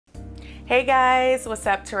Hey guys, what's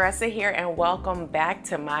up? Teressa here and welcome back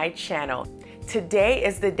to my channel. Today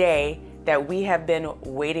is the day that we have been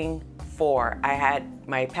waiting for. I had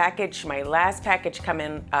my last package come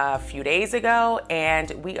in a few days ago,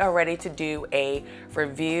 and we are ready to do a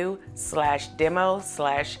review slash demo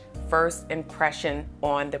slash first impression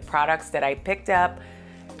on the products that I picked up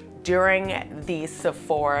during the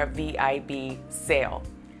Sephora VIB sale.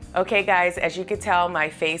 Okay guys, as you can tell, my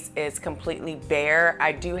face is completely bare.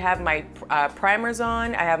 I do have my primers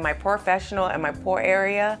on. I have my Professional and my pore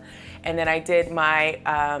area. And then I did my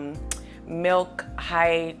Milk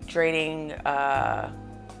Hydrating,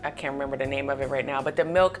 I can't remember the name of it right now, but the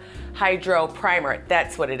Milk Hydro Primer,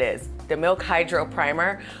 that's what it is. The Milk Hydro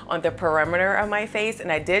Primer on the perimeter of my face.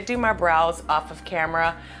 And I did do my brows off of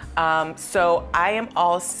camera. So I am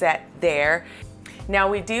all set there. Now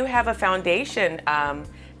we do have a foundation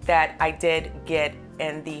that I did get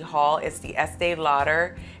in the haul. It's the Estee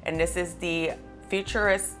Lauder, and this is the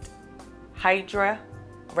Futurist Hydra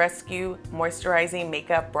Rescue Moisturizing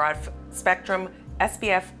Makeup Broad Spectrum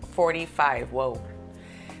SPF 45. Whoa.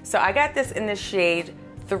 So I got this in the shade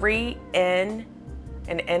 3N,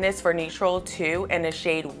 and N is for neutral, 2, and the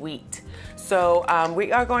shade Wheat. So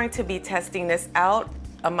we are going to be testing this out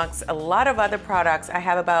amongst a lot of other products. I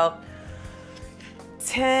have about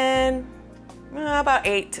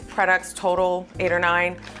 8 products total, 8 or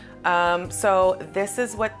 9. So this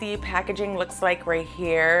is what the packaging looks like right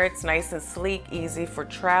here. It's nice and sleek, easy for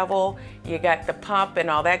travel. You got the pump and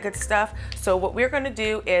all that good stuff. So what we're gonna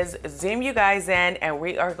do is zoom you guys in, and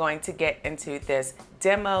we are going to get into this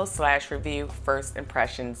demo slash review first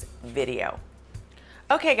impressions video.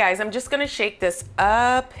 Okay guys, I'm just gonna shake this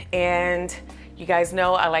up, and you guys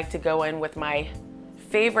know I like to go in with my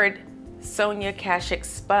favorite Sonia Kashuk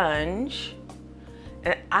sponge.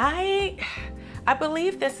 And I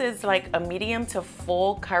believe this is like a medium to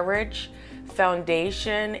full coverage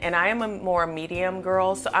foundation, and I am a more medium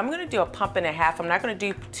girl, so I'm gonna do a pump and a half. I'm not gonna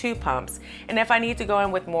do 2 pumps, and if I need to go in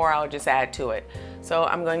with more, I'll just add to it. So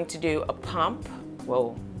I'm going to do a pump.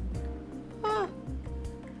 Whoa.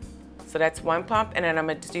 So that's 1 pump, and then I'm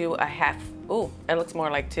gonna do a half. Ooh, it looks more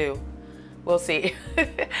like 2. We'll see.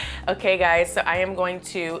 Okay guys, so I am going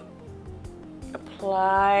to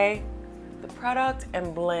apply the product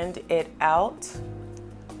and blend it out.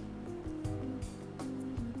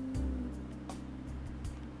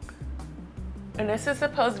 And this is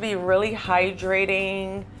supposed to be really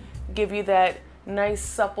hydrating, give you that nice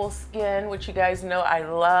supple skin, which you guys know I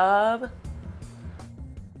love.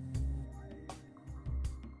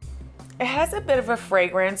 It has a bit of a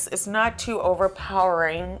fragrance. It's not too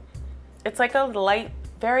overpowering. It's like a light,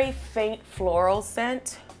 very faint floral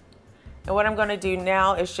scent. And what I'm gonna do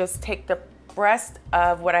now is just take the rest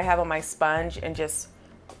of what I have on my sponge and just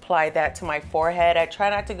apply that to my forehead. I try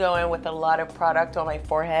not to go in with a lot of product on my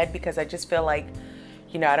forehead because I just feel like,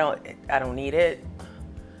 you know, I don't need it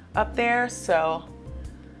up there. So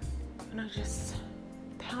I'm gonna just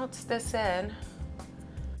pounce this in.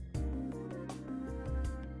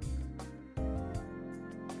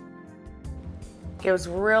 Gives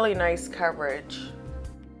really nice coverage.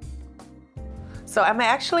 So I'm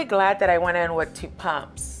actually glad that I went in with 2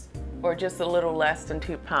 pumps, or just a little less than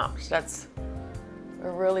 2 pumps. That's a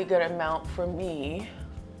really good amount for me.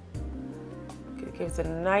 It gives a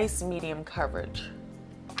nice medium coverage.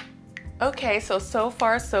 Okay, so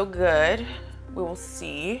far so good. We will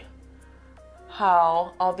see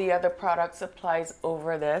how all the other products applies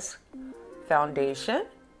over this foundation.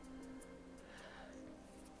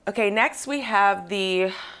 Okay, next we have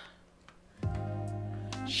the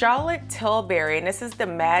Charlotte Tilbury, and this is the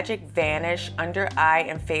Magic Vanish Under Eye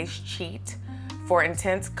and Face Cheat for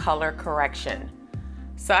Intense Color Correction.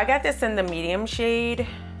 So I got this in the medium shade.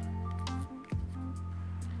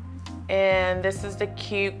 And this is the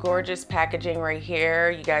cute, gorgeous packaging right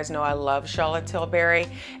here. You guys know I love Charlotte Tilbury.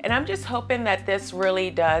 And I'm just hoping that this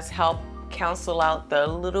really does help cancel out the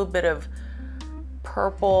little bit of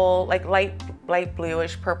purple, like light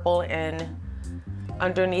bluish purple in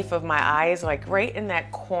underneath of my eyes, like right in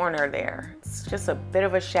that corner there. It's just a bit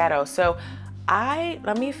of a shadow. So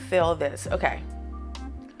let me fill this. Okay.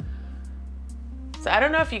 So I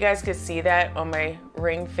don't know if you guys could see that on my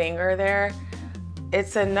ring finger there.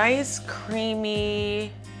 It's a nice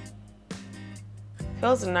creamy,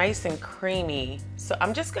 feels nice and creamy. So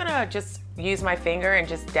I'm just gonna use my finger and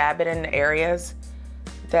just dab it in the areas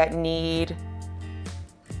that need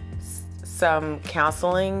some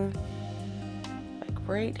counseling.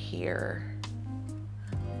 Right here.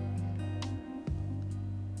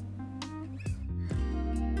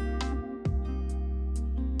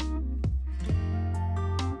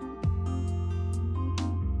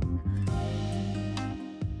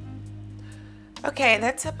 Okay,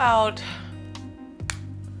 that's about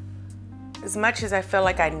as much as I feel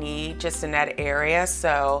like I need just in that area.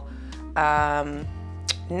 So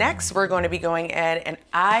next we're going to be going in, and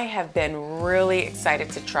I have been really excited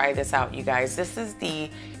to try this out, you guys. This is the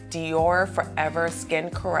Dior Forever Skin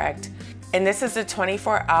Correct, and this is a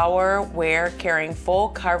 24-hour wear carrying full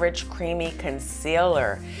coverage creamy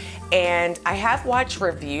concealer. And I have watched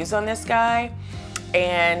reviews on this guy,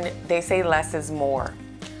 and they say less is more.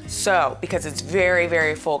 So, because it's very,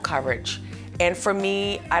 very full coverage. And for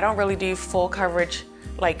me, I don't really do full coverage,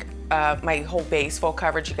 like my whole base full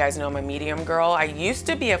coverage. You guys know I'm a medium girl. I used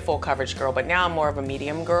to be a full coverage girl, but now I'm more of a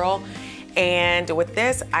medium girl. And with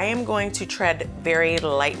this, I am going to tread very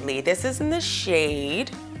lightly. This is in the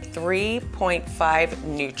shade 3.5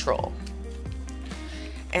 Neutral.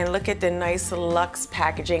 And look at the nice luxe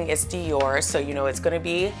packaging. It's Dior, so you know it's gonna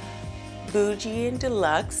be bougie and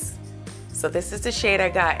deluxe. So this is the shade I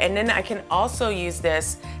got. And then I can also use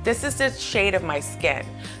this. This is the shade of my skin.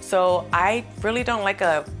 So I really don't like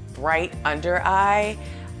a bright under eye.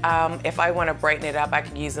 If I want to brighten it up, I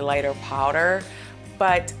could use a lighter powder.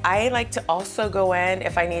 But I like to also go in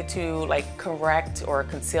if I need to like correct or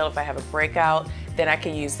conceal if I have a breakout, then I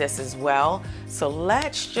can use this as well. So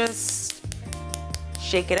let's just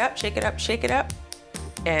shake it up, shake it up, shake it up,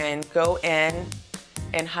 and go in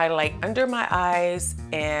and highlight under my eyes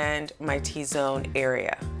and my T-zone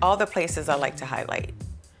area. All the places I like to highlight.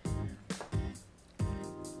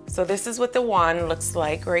 So this is what the wand looks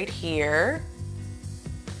like right here.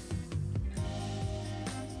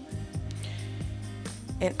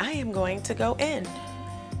 And I am going to go in.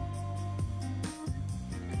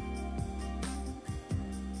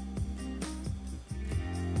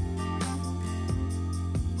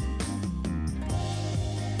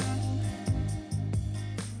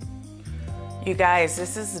 You guys,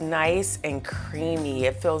 this is nice and creamy.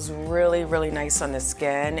 It feels really, really nice on the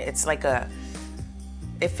skin. It's like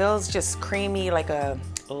it feels just creamy, like a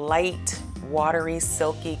light, watery,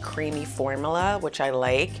 silky, creamy formula, which I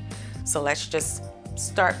like. So let's just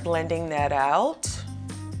start blending that out.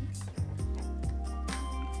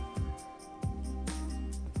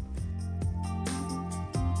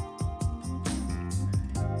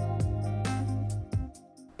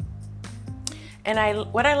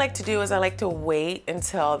 And what I like to do is I like to wait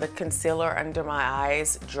until the concealer under my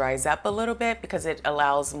eyes dries up a little bit because it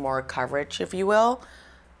allows more coverage, if you will.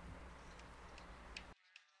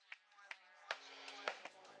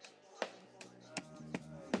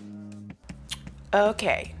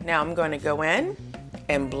 Okay, now I'm going to go in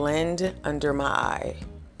and blend under my eye.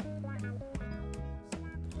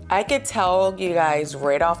 I could tell you guys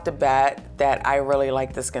right off the bat that I really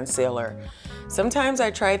like this concealer. Sometimes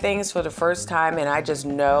I try things for the first time and I just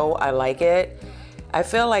know I like it. I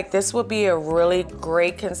feel like this would be a really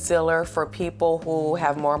great concealer for people who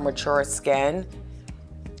have more mature skin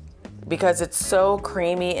because it's so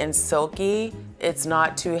creamy and silky. It's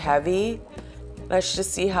not too heavy. Let's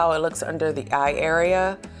just see how it looks under the eye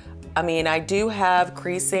area. I mean, I do have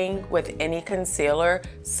creasing with any concealer,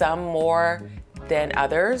 some more than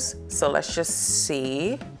others. So let's just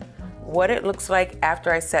see what it looks like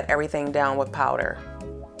after I set everything down with powder.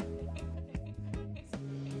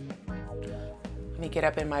 Let me get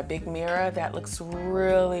up in my big mirror. That looks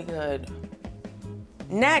really good.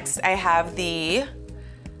 Next, I have the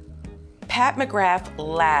Pat McGrath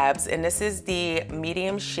Labs, and this is the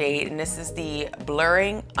medium shade, and this is the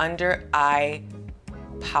blurring under eye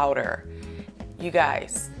powder. You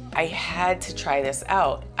guys, I had to try this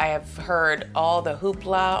out. I have heard all the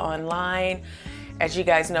hoopla online. As you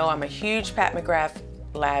guys know, I'm a huge Pat McGrath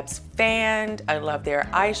Labs fan. I love their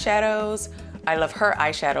eyeshadows. I love her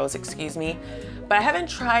eyeshadows, excuse me. But I haven't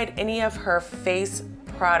tried any of her face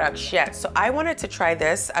products yet. So I wanted to try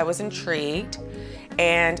this. I was intrigued.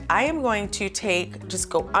 And I am going to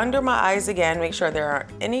just go under my eyes again, make sure there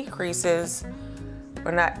aren't any creases,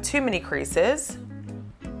 or not too many creases.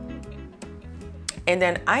 And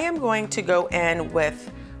then I am going to go in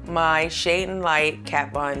with my Shade and Light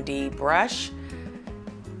Kat Von D brush.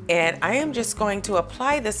 And I am just going to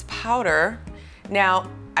apply this powder. Now,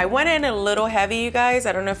 I went in a little heavy, you guys.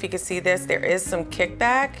 I don't know if you can see this. There is some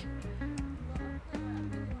kickback.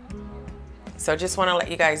 So just want to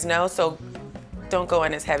let you guys know. So don't go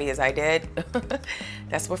in as heavy as I did.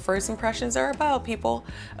 That's what first impressions are about, people.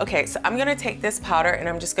 Okay, so I'm gonna take this powder and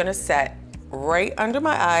I'm just gonna set right under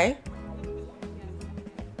my eye.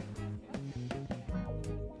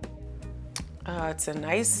 It's a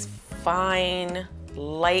nice, fine,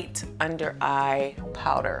 light under eye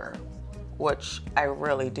powder, which I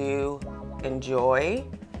really do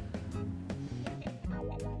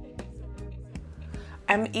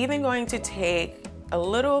I'm even going to take a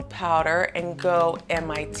little powder and go in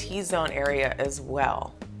my T-zone area as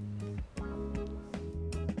well.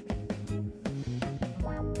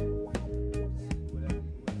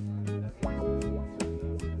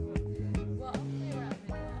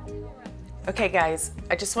 Okay guys,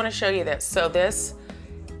 I just want to show you this. So this,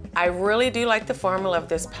 I really do like the formula of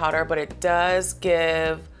this powder, but it does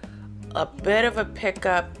give a bit of a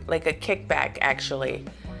pickup, like a kickback actually.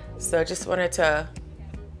 So I just wanted to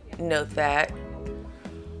note that.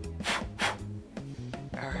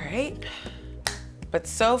 All right. But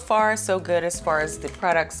so far, so good as far as the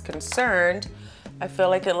product's concerned. I feel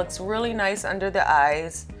like it looks really nice under the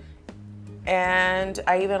eyes. And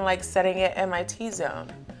I even like setting it in my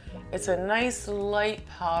T-zone. It's a nice light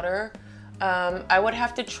powder. I would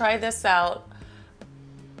have to try this out,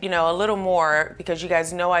 you know, a little more, because you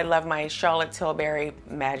guys know I love my Charlotte Tilbury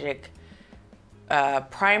Magic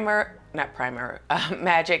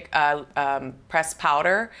Magic pressed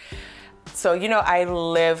powder. So, you know, I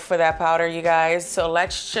live for that powder, you guys. So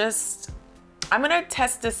I'm gonna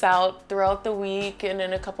test this out throughout the week, and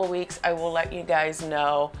in a couple weeks, I will let you guys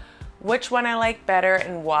know which one I like better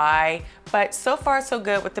and why. But so far, so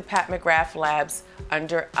good with the Pat McGrath Labs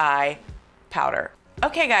Under Eye Powder.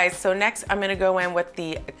 Okay guys, so next I'm gonna go in with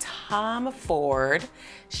the Tom Ford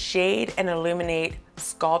Shade and Illuminate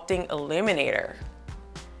Sculpting Illuminator.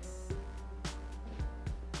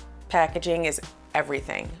 Packaging is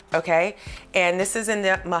everything, okay? And this is in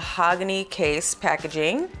the mahogany case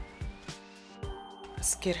packaging.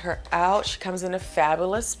 Let's get her out. She comes in a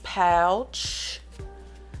fabulous pouch.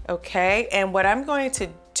 Okay, and what I'm going to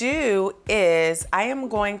do is I am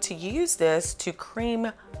going to use this to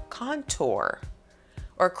cream contour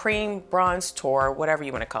or cream bronze tour, whatever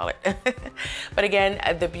you want to call it. But again,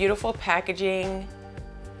 the beautiful packaging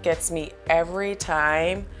gets me every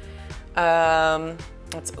time.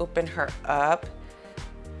 Let's open her up.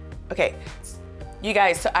 Okay, you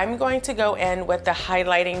guys, so I'm going to go in with the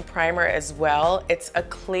highlighting primer as well. It's a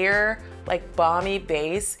clear, like balmy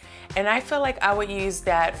base. And I feel like I would use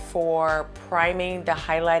that for priming the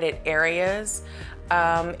highlighted areas.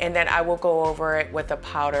 And then I will go over it with a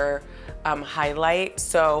powder highlight.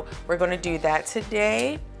 So we're gonna do that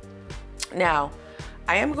today. Now,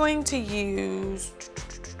 I am going to use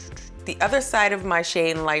the other side of my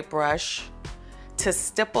Shade and Light brush to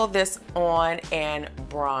stipple this on and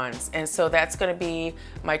bronze. And so that's gonna be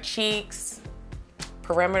my cheeks,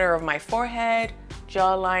 perimeter of my forehead,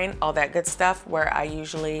 jawline, all that good stuff where I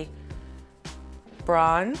usually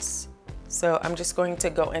bronze. So I'm just going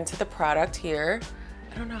to go into the product here.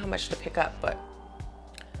 I don't know how much to pick up, but.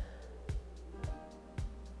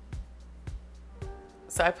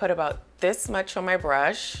 So I put about this much on my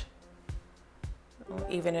brush. I'll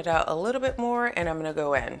even it out a little bit more and I'm gonna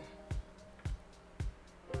go in.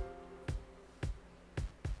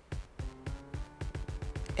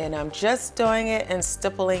 And I'm just doing it in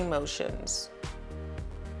stippling motions.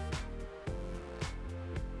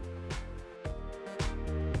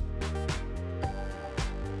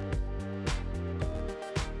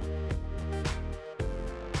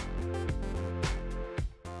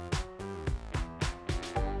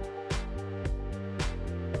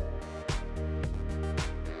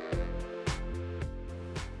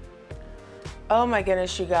 Oh my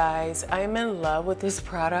goodness, you guys, I'm in love with this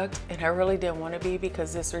product, and I really didn't want to be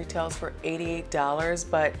because this retails for $88,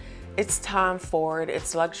 but it's Tom Ford,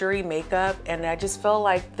 it's luxury makeup, and I just feel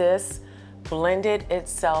like this blended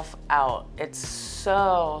itself out. It's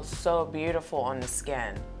so, so beautiful on the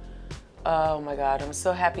skin. Oh my God, I'm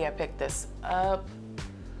so happy I picked this up.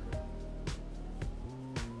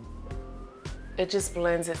 It just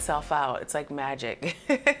blends itself out. It's like magic.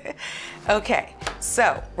 Okay,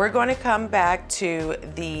 so we're going to come back to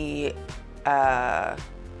the,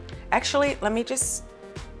 actually, let me just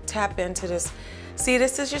tap into this. See,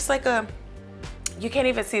 this is just like a, you can't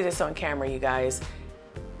even see this on camera, you guys.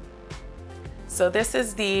 So this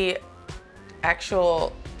is the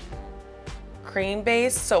actual cream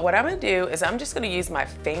base. So what I'm gonna do is I'm just gonna use my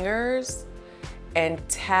fingers and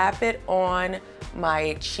tap it on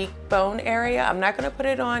my cheekbone area. I'm not gonna put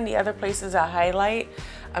it on the other places I highlight.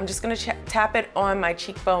 I'm just gonna tap it on my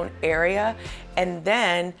cheekbone area and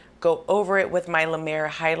then go over it with my La Mer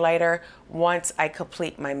highlighter once I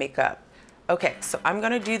complete my makeup. Okay, so I'm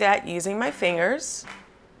gonna do that using my fingers.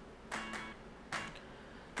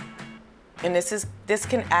 And this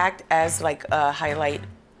can act as like a highlight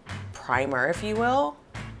primer, if you will.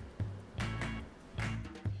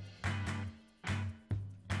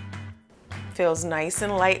 Feels nice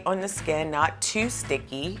and light on the skin, not too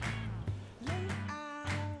sticky.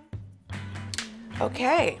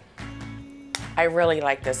 Okay, I really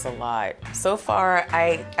like this a lot. So far,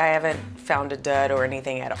 I haven't found a dud or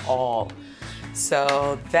anything at all.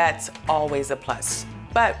 So that's always a plus.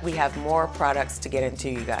 But we have more products to get into,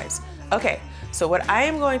 you guys. Okay, so what I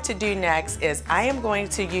am going to do next is I am going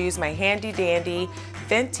to use my handy dandy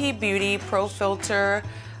Fenty Beauty Pro Filter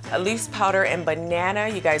loose powder and banana.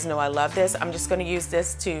 You guys know I love this. I'm just gonna use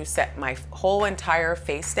this to set my whole entire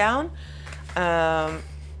face down,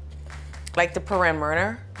 like the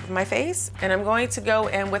perimeter of my face. And I'm going to go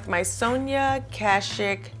in with my Sonia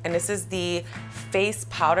Kashuk, and this is the face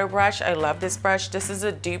powder brush. I love this brush. This is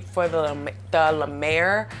a dupe for the La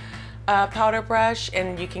Mer powder brush,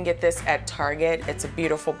 and you can get this at Target. It's a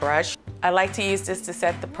beautiful brush. I like to use this to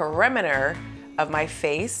set the perimeter of my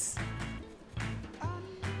face.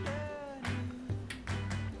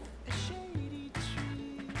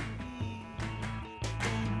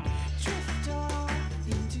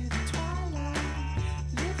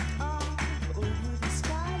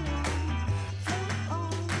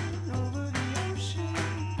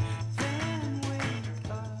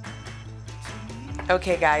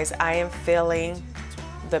 Okay guys, I am filling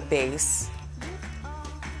the base.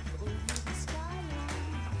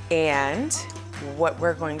 And what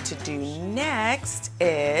we're going to do next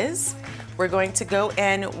is we're going to go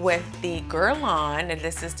in with the Guerlain, and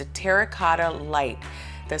this is the Terracotta Light,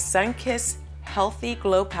 the Sun-Kissed Healthy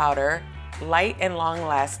Glow Powder, light and long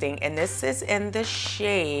lasting, and this is in the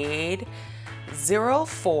shade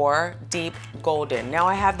 04 Deep Golden. Now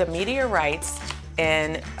I have the Meteorites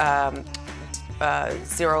in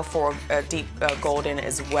 04 Deep Golden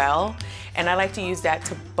as well, and I like to use that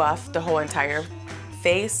to buff the whole entire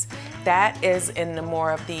face. That is in the more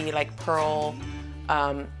of the like pearl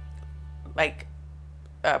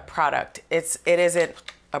product. It isn't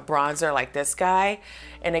a bronzer like this guy.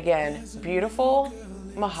 And again, beautiful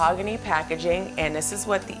mahogany packaging, and this is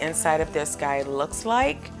what the inside of this guy looks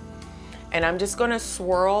like. And I'm just gonna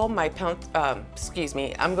swirl my I'm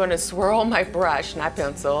gonna swirl my brush, not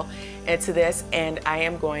pencil, into this, and I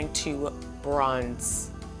am going to bronze.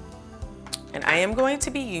 And I am going to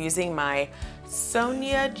be using my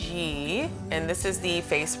Sonia G, and this is the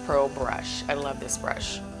Face Pro brush. I love this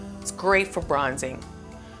brush. It's great for bronzing.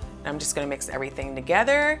 And I'm just gonna mix everything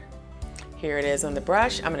together. Here it is on the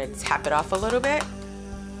brush. I'm gonna tap it off a little bit.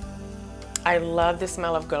 I love the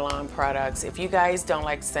smell of Guerlain products. If you guys don't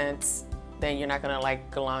like scents, then you're not gonna like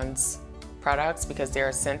Guerlain's products because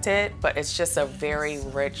they're scented, but it's just a very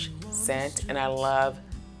rich scent, and I love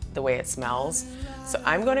the way it smells. So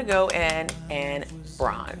I'm gonna go in and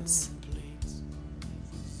bronze.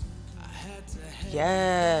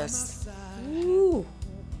 Yes. Woo.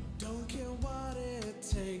 Don't care what it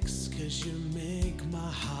takes, 'cause you make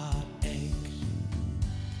my heart ache.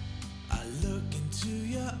 I look into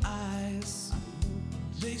your eyes,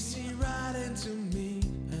 they see right into me,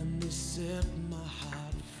 and they set my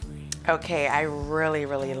heart free. Okay, I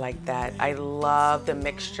really like that. I love the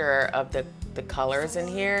mixture of the colors in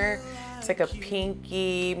here. It's like a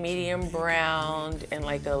pinky, medium brown, and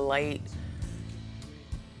like a light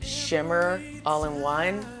shimmer all in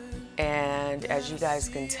one. And as you guys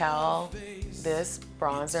can tell, this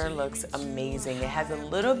bronzer looks amazing. It has a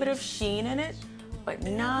little bit of sheen in it, but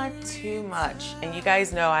not too much. And you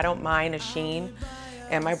guys know I don't mind a sheen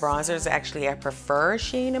in my bronzers. Actually, I prefer a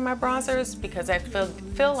sheen in my bronzers because I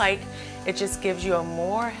feel like it just gives you a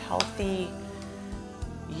more healthy,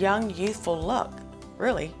 young, youthful look,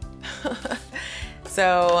 really.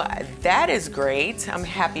 So that is great. I'm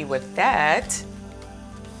happy with that.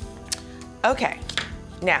 Okay,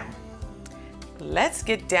 now let's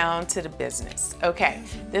get down to the business. Okay,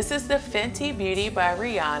 this is the Fenty Beauty by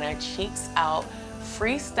Rihanna Cheeks Out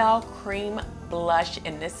Freestyle Cream Blush,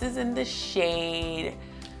 and this is in the shade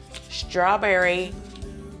Strawberry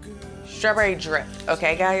Drip.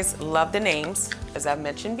 Okay, guys, love the names, as I've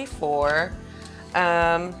mentioned before.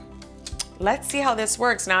 Let's see how this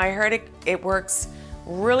works. Now, I heard it works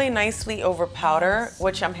really nicely over powder,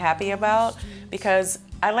 which I'm happy about because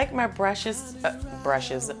I like my blushes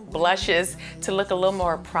to look a little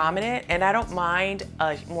more prominent, and I don't mind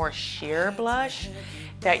a more sheer blush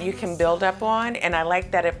that you can build up on, and I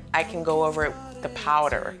like that if I can go over it with the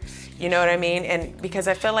powder. You know what I mean? And because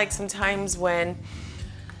I feel like sometimes when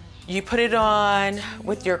you put it on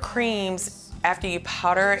with your creams, after you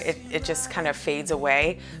powder, it just kind of fades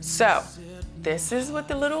away. So this is what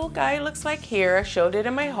the little guy looks like here. I showed it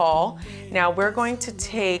in my haul. Now we're going to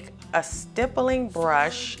take a stippling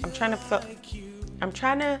brush. I'm trying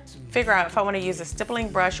to figure out if I want to use a stippling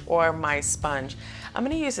brush or my sponge. I'm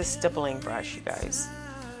going to use a stippling brush, you guys.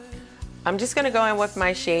 I'm just going to go in with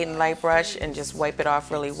my shade and light brush and just wipe it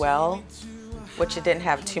off really well. which it didn't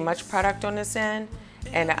have too much product on this end.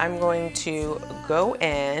 And I'm going to go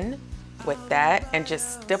in with that and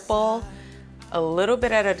just stipple a little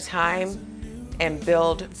bit at a time and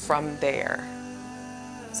build from there.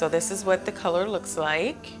 So this is what the color looks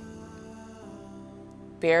like.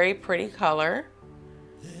 Very pretty color.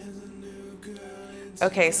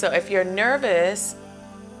 Okay, so if you're nervous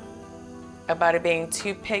about it being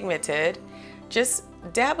too pigmented, just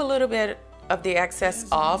dab a little bit of the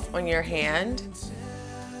excess off on your hand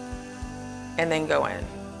and then go in.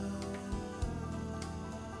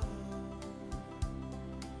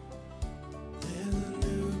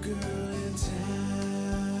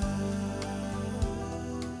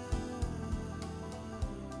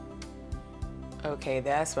 Okay,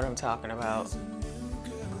 that's what I'm talking about.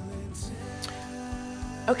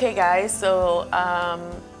 Okay guys, so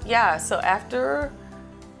yeah, so after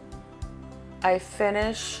I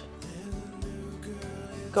finish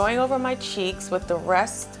going over my cheeks with the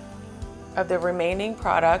rest of the remaining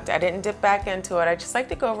product, I didn't dip back into it. I just like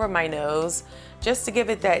to go over my nose just to give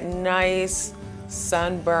it that nice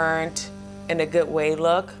sunburnt in a good way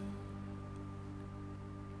look.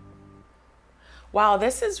 Wow,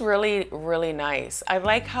 this is really, really nice. I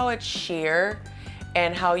like how it's sheer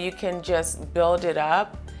and how you can just build it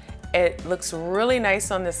up. It looks really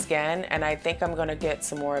nice on the skin, and I think I'm gonna get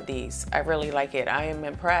some more of these. I really like it. I am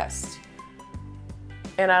impressed.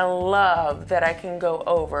 And I love that I can go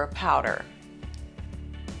over powder.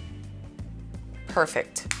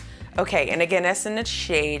 Perfect. Okay, and again, that's in the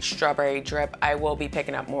shade Strawberry Drip. I will be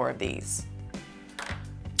picking up more of these.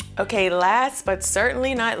 Okay, last but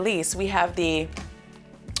certainly not least, we have the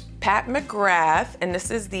Pat McGrath, and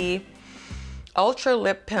this is the Ultra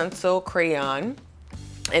Lip Pencil Crayon.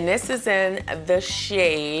 And this is in the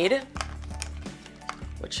shade,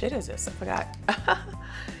 what shade is this? I forgot.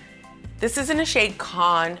 This is in the shade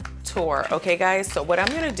Contour, okay guys? So what I'm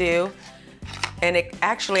gonna do, and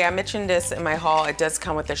actually I mentioned this in my haul, it does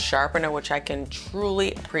come with a sharpener, which I can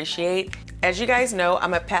truly appreciate. As you guys know,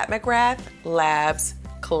 I'm a Pat McGrath Labs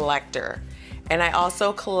collector, and I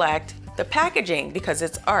also collect the packaging because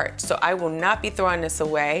it's art. So I will not be throwing this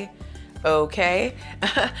away, okay?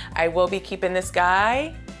 I will be keeping this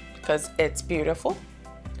guy because it's beautiful,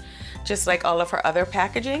 just like all of her other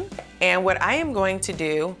packaging. And what I am going to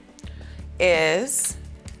do is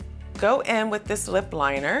go in with this lip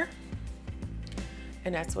liner,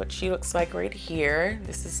 and that's what she looks like right here.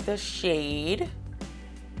 This is the shade.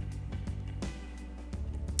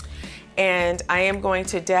 And I am going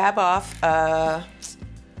to dab off my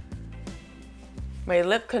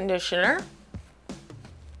lip conditioner.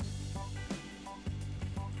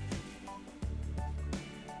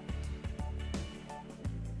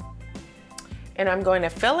 And I'm going to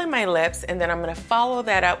fill in my lips, and then I'm going to follow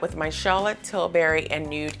that up with my Charlotte Tilbury and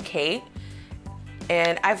Nude Cape.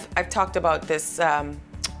 And I've talked about this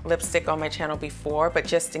lipstick on my channel before, but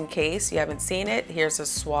just in case you haven't seen it, here's a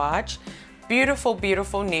swatch. Beautiful,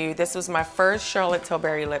 beautiful nude. This was my first Charlotte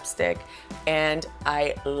Tilbury lipstick, and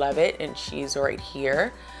I love it, and she's right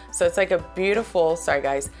here. So it's like a beautiful, sorry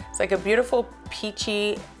guys, it's like a beautiful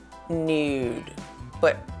peachy nude,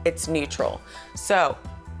 but it's neutral. So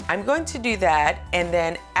I'm going to do that, and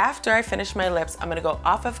then after I finish my lips, I'm gonna go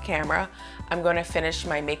off of camera. I'm gonna finish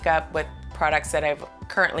my makeup with products that I've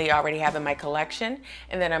currently already have in my collection,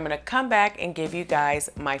 and then I'm gonna come back and give you guys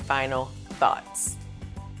my final thoughts.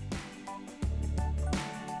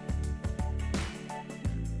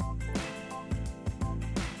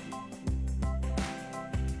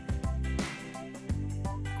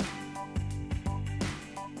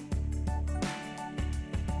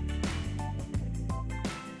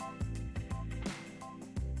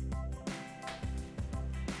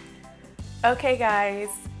 Okay guys,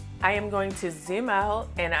 I am going to zoom out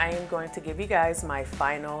and I am going to give you guys my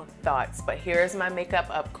final thoughts. But here's my makeup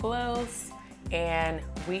up close, and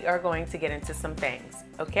we are going to get into some things,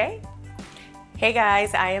 okay? Hey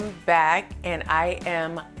guys, I am back and I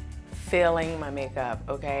am feeling my makeup,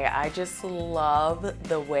 okay? I just love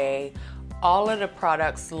the way all of the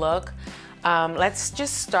products look. Let's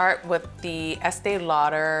just start with the Estee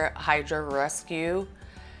Lauder Hydra Rescue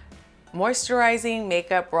Moisturizing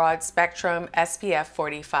Makeup Broad Spectrum SPF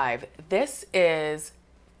 45. This is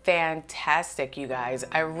fantastic, you guys.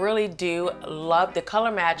 I really do love, the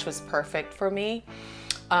color match was perfect for me.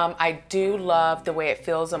 I do love the way it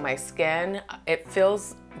feels on my skin. It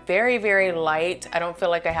feels very, very light. I don't feel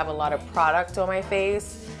like I have a lot of product on my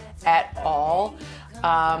face at all.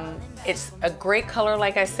 It's a great color,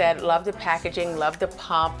 like I said. Love the packaging, love the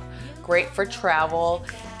pump. Great for travel,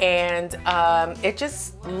 and it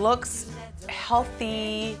just looks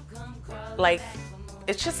healthy, like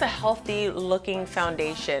it's just a healthy looking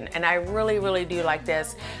foundation, and I really do like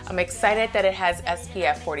this. I'm excited that it has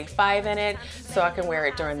SPF 45 in it, so I can wear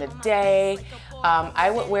it during the day. I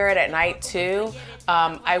would wear it at night too.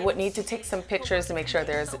 I would need to take some pictures to make sure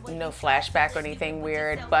there's no flashback or anything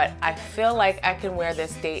weird, but I feel like I can wear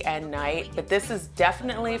this day and night. But this is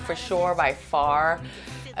definitely, for sure, by far,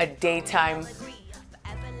 a daytime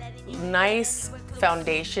nice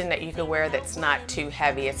foundation that you can wear that's not too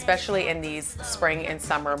heavy, especially in these spring and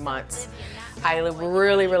summer months. I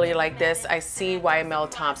really like this. I see why Mel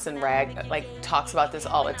Thompson talks about this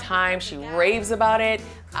all the time. She raves about it.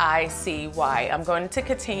 I see why. I'm going to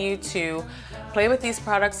continue to play with these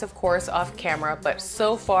products, of course, off camera, but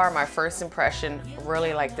so far my first impression,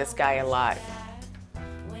 really like this guy a lot.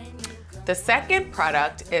 The second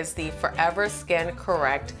product is the Forever Skin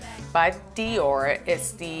Correct by Dior.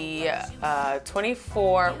 It's the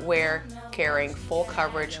 24 wear caring full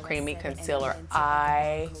coverage creamy concealer.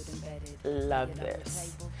 I love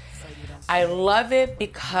this. I love it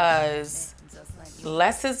because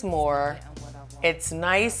less is more. It's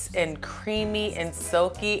nice and creamy and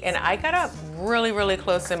silky, and I got up really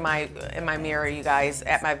close in my mirror, you guys,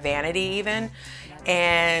 at my vanity even,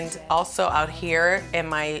 and also out here in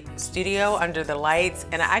my studio under the lights.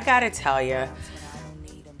 And I gotta tell you,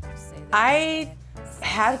 I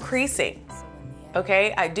have creasing,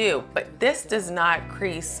 okay? I do, but this does not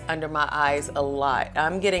crease under my eyes a lot.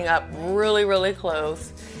 I'm getting up really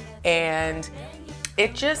close, and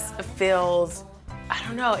it just feels, I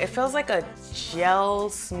don't know, it feels like a gel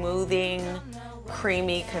smoothing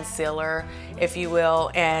creamy concealer, if you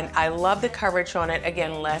will, and I love the coverage on it.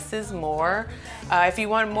 Again, less is more. If you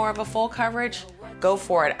want more of a full coverage, go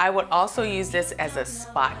for it. I would also use this as a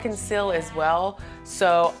spot conceal as well.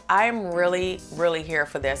 So I'm really here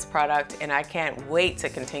for this product, and I can't wait to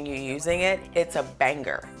continue using it. It's a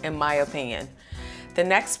banger, in my opinion. The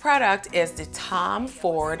next product is the Tom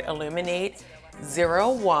Ford Illuminate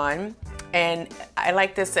 01, and I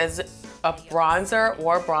like this as a bronzer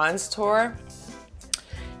or bronze tour.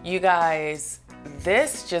 You guys,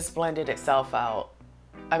 this just blended itself out.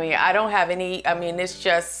 I mean, I don't have any, I mean,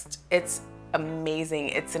 it's amazing.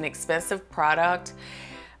 It's an expensive product,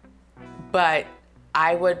 but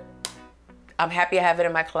I'm happy I have it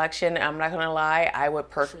in my collection. I'm not gonna lie, I would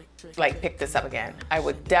pick this up again. I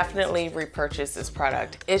would definitely repurchase this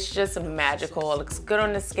product. It's just magical. It looks good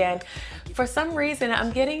on the skin. For some reason,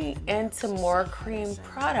 I'm getting into more cream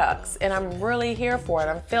products, and I'm really here for it.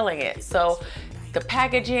 I'm feeling it. So the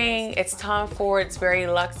packaging, it's Tom Ford, it's very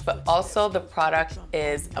luxe, but also the product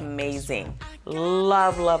is amazing.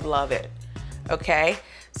 Love it. Okay,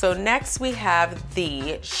 so next we have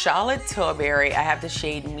the Charlotte Tilbury. I have the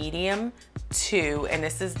shade medium 2, and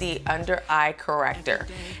this is the under eye corrector.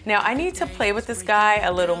 Now I need to play with this guy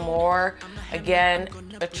a little more. Again,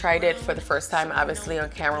 I tried it for the first time, obviously on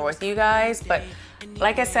camera with you guys, but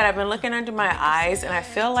like I said, I've been looking under my eyes, and I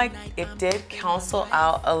feel like it did cancel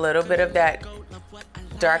out a little bit of that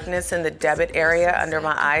darkness in the debit area under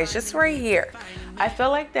my eyes, just right here. I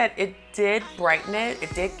feel like that it did brighten it,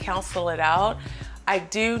 it did cancel it out. I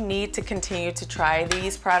do need to continue to try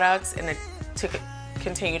these products and to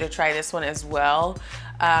continue to try this one as well,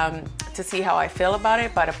 to see how I feel about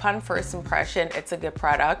it. But upon first impression, it's a good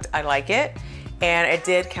product. I like it, and it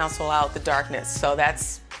did cancel out the darkness. So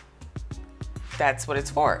that's what it's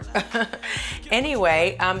for.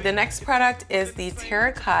 Anyway, the next product is the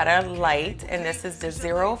Terracotta Light, and this is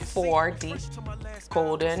the 04 Deep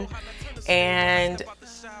Golden. And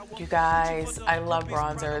you guys, I love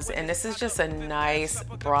bronzers, and this is just a nice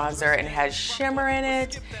bronzer, and it has shimmer in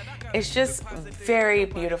it. It's just very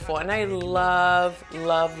beautiful, and I love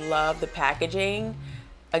the packaging.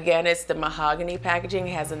 Again, it's the mahogany packaging.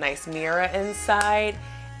 It has a nice mirror inside,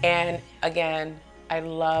 and again, I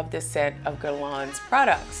love the scent of Guerlain's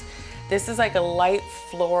products. This is like a light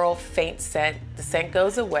floral faint scent. The scent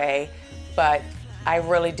goes away, but I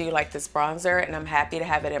really do like this bronzer, and I'm happy to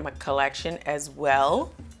have it in my collection as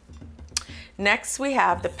well. Next we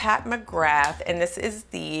have the Pat McGrath, and this is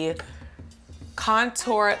the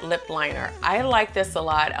Contour Lip Liner. I like this a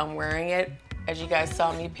lot. I'm wearing it, as you guys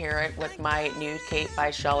saw me pair it with my Nude Cape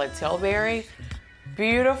by Charlotte Tilbury.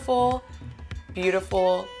 Beautiful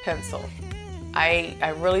pencil.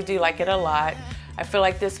 I really do like it a lot. I feel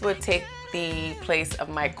like this would take the place of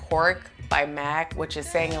my Cork by MAC, which is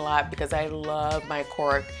saying a lot because I love my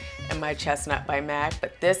Cork and my Chestnut by MAC,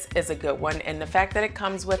 but this is a good one. And the fact that it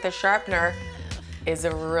comes with a sharpener is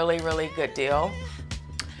a really good deal.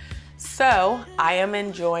 So I am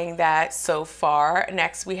enjoying that so far.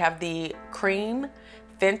 Next we have the Cream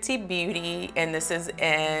Fenty Beauty, and this is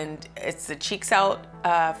it's the Cheeks Out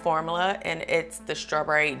formula, and it's the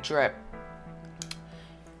strawberry drip.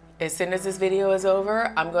 As soon as this video is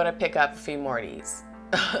over, I'm gonna pick up a few more of these.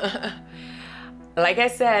 Like I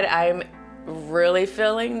said, I'm really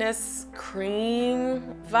feeling this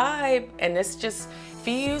cream vibe, and it's just, if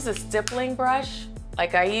you use a stippling brush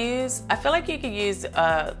like I use, I feel like you could use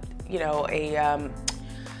you know,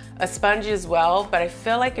 a sponge as well, but I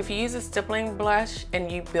feel like if you use a stippling brush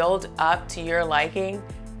and you build up to your liking,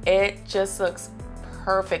 it just looks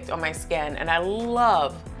perfect on my skin. And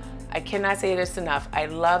I cannot say this enough, I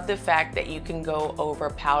love the fact that you can go over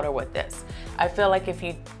powder with this. I feel like if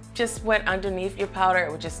you just went underneath your powder,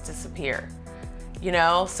 it would just disappear, you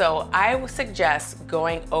know? So I would suggest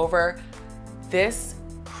going over this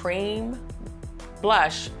cream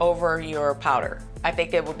blush over your powder. I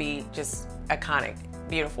think it will be just iconic,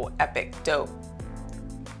 beautiful, epic, dope.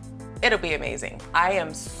 It'll be amazing. I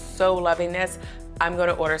am so loving this. I'm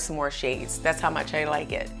gonna order some more shades. That's how much I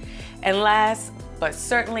like it. And last, but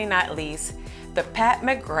certainly not least, the Pat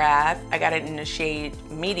McGrath. I got it in the shade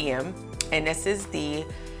medium, and this is the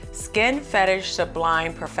Skin Fetish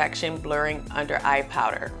Sublime Perfection Blurring Under Eye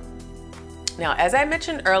Powder. Now, as I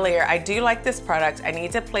mentioned earlier, I do like this product. I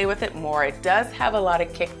need to play with it more. It does have a lot of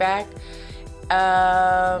kickback,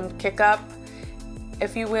 kick up,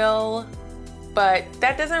 if you will, but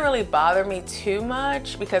that doesn't really bother me too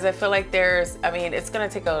much because I feel like there's, I mean, it's gonna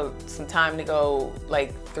take some time to go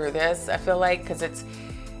like through this, I feel like, because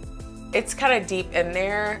it's kind of deep in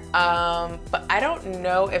there, but I don't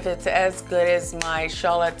know if it's as good as my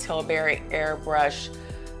Charlotte Tilbury airbrush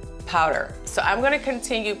powder. So I'm gonna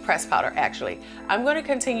continue, press powder actually. I'm gonna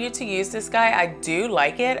continue to use this guy. I do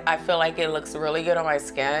like it. I feel like it looks really good on my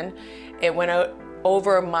skin. It went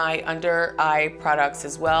over my under eye products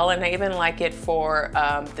as well, and I even like it for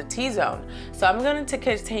the T-zone. So I'm going to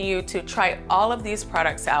continue to try all of these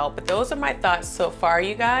products out, but those are my thoughts so far,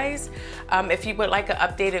 you guys. If you would like an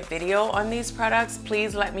updated video on these products,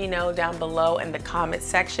 please let me know down below in the comment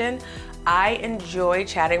section. I enjoy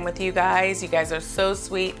chatting with you guys. You guys are so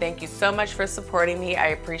sweet. Thank you so much for supporting me. I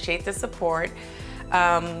appreciate the support.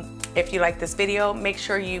 If you like this video, make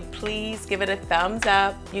sure you please give it a thumbs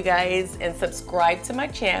up, you guys, and subscribe to my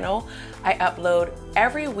channel. I upload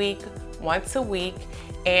every week, once a week,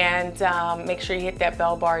 and make sure you hit that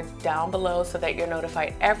bell bar down below so that you're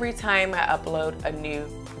notified every time I upload a new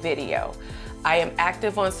video. I am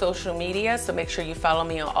active on social media, so make sure you follow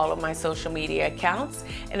me on all of my social media accounts.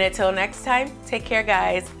 And until next time, take care,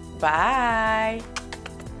 guys. Bye.